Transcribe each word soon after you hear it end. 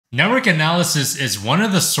Network analysis is one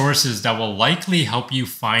of the sources that will likely help you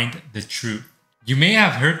find the truth. You may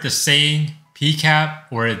have heard the saying, PCAP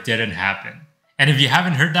or it didn't happen. And if you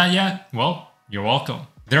haven't heard that yet, well, you're welcome.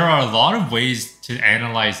 There are a lot of ways to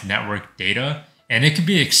analyze network data, and it can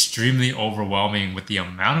be extremely overwhelming with the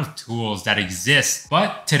amount of tools that exist.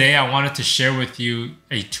 But today I wanted to share with you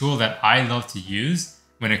a tool that I love to use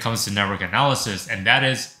when it comes to network analysis, and that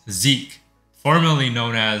is Zeek, formerly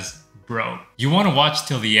known as Bro. You want to watch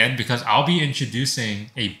till the end because I'll be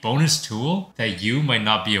introducing a bonus tool that you might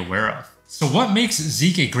not be aware of. So what makes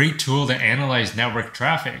Zeek a great tool to analyze network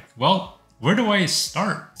traffic? Well, where do I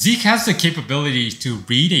start? Zeek has the capability to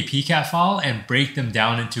read a PCAP file and break them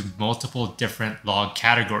down into multiple different log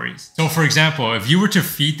categories. So for example, if you were to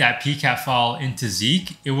feed that PCAP file into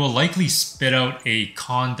Zeek, it will likely spit out a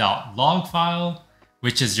con.log file,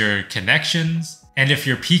 which is your connections. And if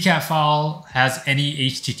your PCAP file has any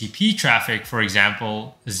HTTP traffic, for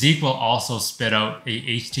example, Zeek will also spit out a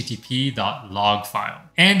http.log file.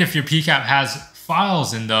 And if your PCAP has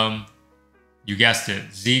files in them, you guessed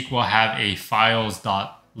it, Zeek will have a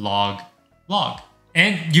files.log log.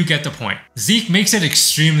 And you get the point. Zeek makes it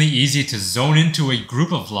extremely easy to zone into a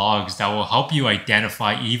group of logs that will help you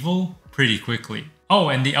identify evil pretty quickly. Oh,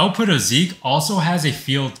 and the output of Zeek also has a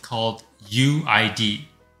field called UID,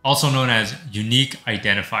 also known as unique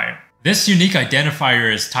identifier. This unique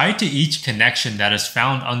identifier is tied to each connection that is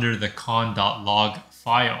found under the con.log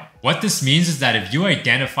file. What this means is that if you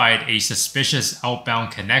identified a suspicious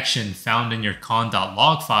outbound connection found in your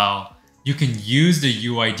con.log file, you can use the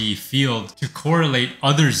UID field to correlate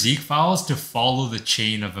other Zeek files to follow the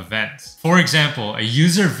chain of events. For example, a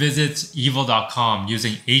user visits evil.com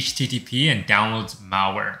using HTTP and downloads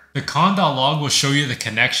malware. The con.log will show you the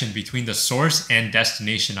connection between the source and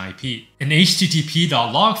destination IP. An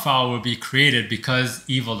http.log file will be created because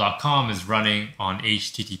evil.com is running on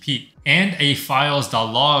HTTP. And a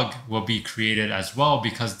files.log will be created as well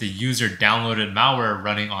because the user downloaded malware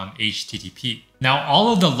running on HTTP. Now,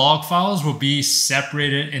 all of the log files will be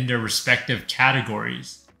separated in their respective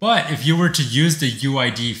categories. But if you were to use the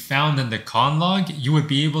UID found in the con log, you would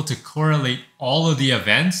be able to correlate all of the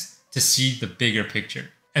events to see the bigger picture.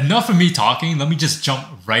 Enough of me talking, let me just jump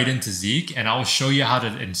right into Zeek and I'll show you how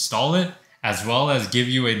to install it, as well as give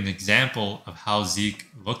you an example of how Zeek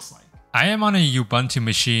looks like. I am on a Ubuntu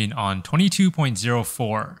machine on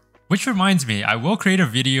 22.04, which reminds me, I will create a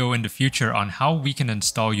video in the future on how we can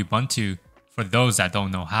install Ubuntu for those that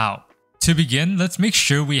don't know how. To begin, let's make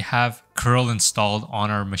sure we have curl installed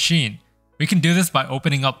on our machine. We can do this by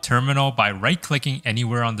opening up Terminal by right-clicking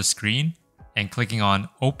anywhere on the screen and clicking on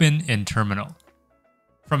Open in Terminal.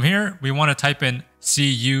 From here, we want to type in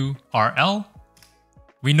curl.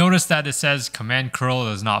 We notice that it says command curl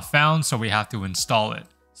is not found, so we have to install it.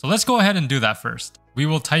 So let's go ahead and do that first. We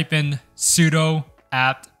will type in sudo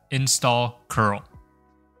apt install curl.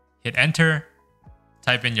 Hit enter,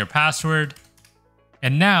 type in your password,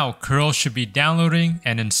 and now curl should be downloading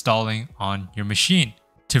and installing on your machine.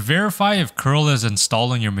 To verify if curl is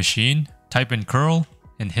installed on your machine, type in curl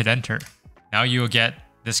and hit enter. Now you will get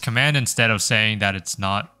this command instead of saying that it's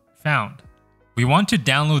not found. We want to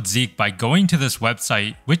download Zeek by going to this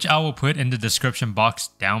website, which I will put in the description box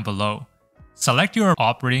down below. Select your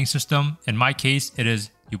operating system. In my case, it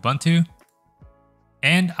is Ubuntu.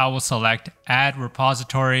 And I will select Add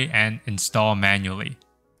Repository and Install Manually.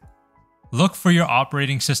 Look for your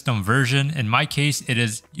operating system version. In my case, it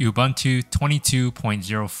is Ubuntu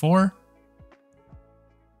 22.04.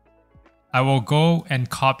 I will go and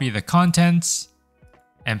copy the contents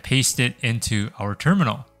and paste it into our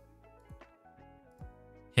terminal.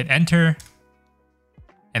 Hit enter.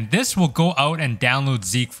 And this will go out and download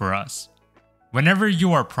Zeek for us. Whenever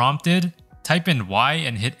you are prompted, type in Y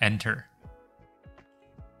and hit enter.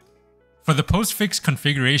 For the postfix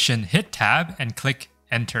configuration, hit tab and click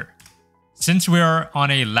enter. Since we are on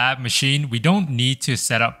a lab machine, we don't need to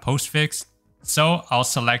set up postfix, so I'll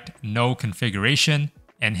select no configuration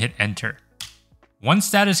and hit enter. Once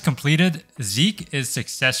that is completed, Zeek is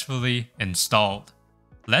successfully installed.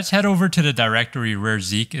 Let's head over to the directory where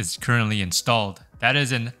Zeek is currently installed. That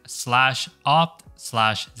is in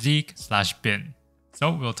 /opt/zeek/bin.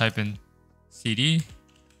 So we'll type in cd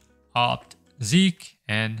opt zeek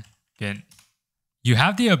and bin. You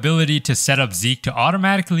have the ability to set up Zeek to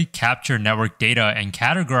automatically capture network data and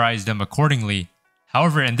categorize them accordingly.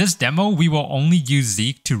 However, in this demo, we will only use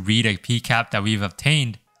Zeek to read a PCAP that we've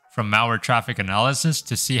obtained from malware traffic analysis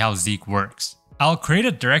to see how Zeek works. I'll create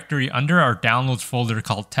a directory under our downloads folder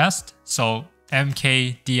called test. So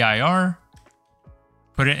mkdir,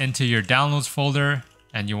 put it into your downloads folder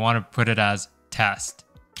and you want to put it as test.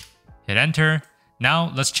 Hit enter.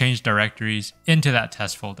 Now let's change directories into that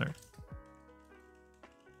test folder.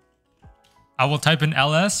 I will type in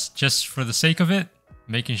ls just for the sake of it,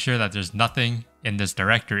 making sure that there's nothing in this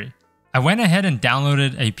directory. I went ahead and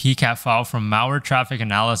downloaded a PCAP file from Malware Traffic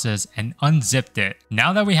Analysis and unzipped it.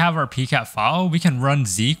 Now that we have our PCAP file, we can run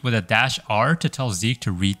Zeek with a -R to tell Zeek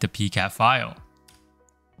to read the PCAP file.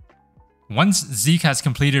 Once Zeek has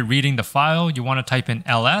completed reading the file, you want to type in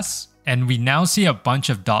ls, and we now see a bunch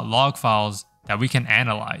of .log files that we can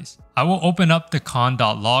analyze. I will open up the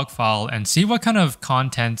con.log file and see what kind of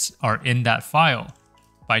contents are in that file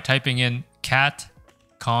by typing in cat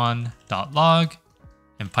con.log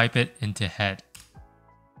and pipe it into head.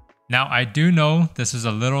 Now I do know this is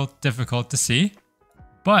a little difficult to see,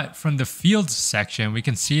 but from the fields section, we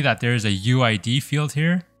can see that there is a UID field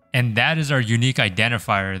here, and that is our unique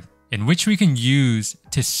identifier in which we can use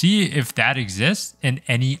to see if that exists in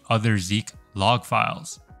any other Zeek log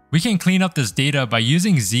files. We can clean up this data by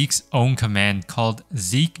using Zeek's own command called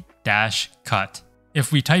Zeek-cut.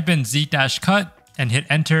 If we type in Zeek-cut and hit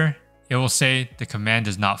enter, it will say the command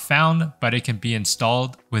is not found, but it can be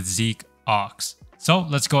installed with Zeek aux. So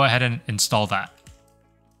let's go ahead and install that.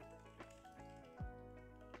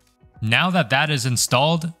 Now that that is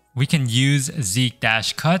installed, we can use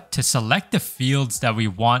Zeek-cut to select the fields that we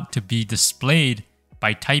want to be displayed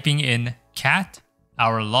by typing in cat,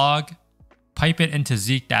 our log, pipe it into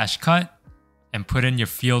Zeek-cut, and put in your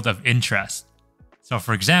field of interest. So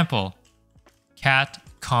for example, cat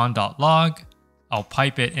con.log, I'll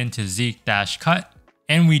pipe it into Zeek-cut,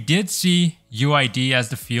 and we did see UID as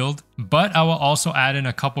the field, but I will also add in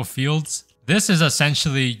a couple fields. This is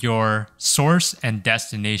essentially your source and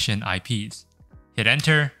destination IPs. Hit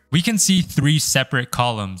enter. We can see 3 separate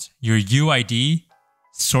columns, your UID,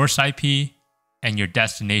 source IP, and your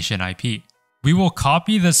destination IP. We will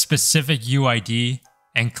copy the specific UID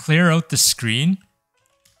and clear out the screen.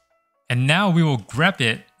 And now we will grep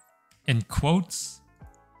it in quotes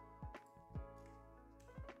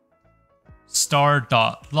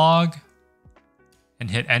star.log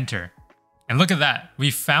and hit enter. And look at that,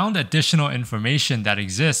 we found additional information that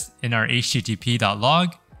exists in our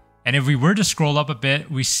http.log. And if we were to scroll up a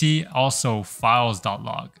bit, we see also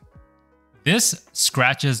files.log. This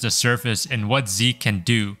scratches the surface in what Zeek can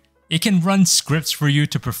do. It can run scripts for you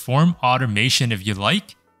to perform automation if you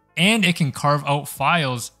like, and it can carve out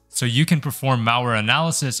files so you can perform malware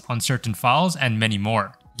analysis on certain files and many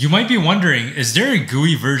more. You might be wondering, is there a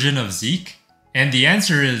GUI version of Zeek? And the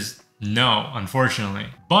answer is no, unfortunately.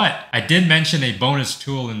 But I did mention a bonus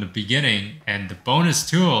tool in the beginning, and the bonus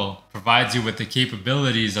tool provides you with the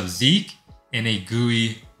capabilities of Zeek in a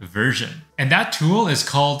GUI version. And that tool is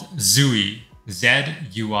called ZUI,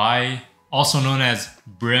 Z-U-I, also known as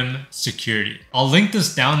Brim Security. I'll link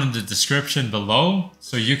this down in the description below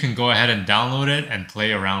so you can go ahead and download it and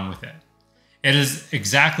play around with it. It is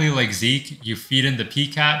exactly like Zeek. You feed in the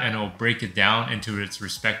PCAP and it will break it down into its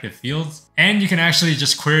respective fields. And you can actually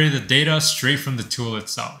just query the data straight from the tool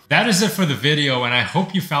itself. That is it for the video, and I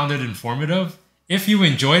hope you found it informative. If you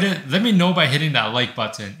enjoyed it, let me know by hitting that like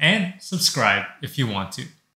button and subscribe if you want to.